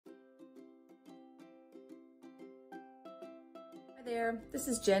Hi there, this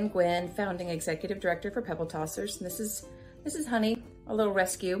is Jen Gwynn, Founding Executive Director for Pebble Tossers. And this is Honey, a little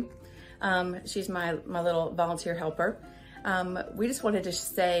rescue. She's my little volunteer helper. We just wanted to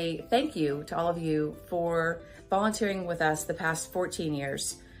say thank you to all of you for volunteering with us the past 14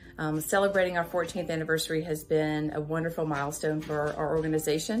 years. Celebrating our 14th anniversary has been a wonderful milestone for our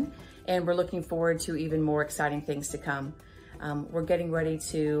organization, and we're looking forward to even more exciting things to come. We're getting ready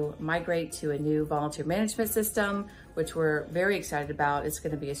to migrate to a new volunteer management system, which we're very excited about. It's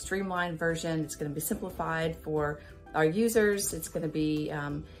going to be a streamlined version. It's going to be simplified for our users. It's going to be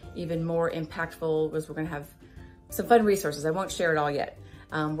even more impactful because we're going to have some fun resources. I won't share it all yet.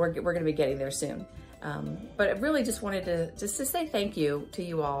 We're going to be getting there soon. But I really just wanted to say thank you to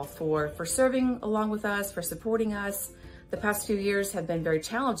you all for serving along with us, for supporting us. The past few years have been very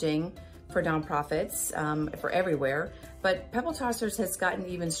challenging for nonprofits, for everywhere, but Pebble Tossers has gotten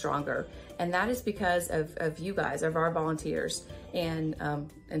even stronger. And that is because of you guys, of our volunteers, and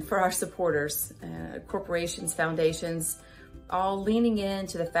for our supporters, corporations, foundations, all leaning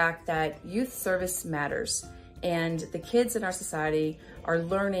into the fact that youth service matters. And the kids in our society are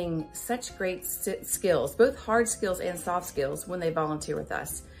learning such great skills, both hard skills and soft skills, when they volunteer with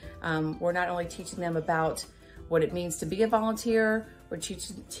us. We're not only teaching them about what it means to be a volunteer, we're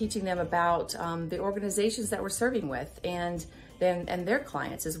teaching them about the organizations that we're serving with and their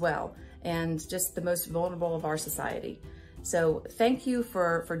clients as well, and just the most vulnerable of our society. So thank you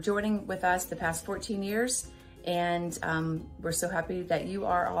for joining with us the past 14 years, and we're so happy that you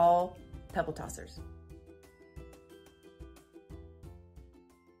are all Pebble Tossers.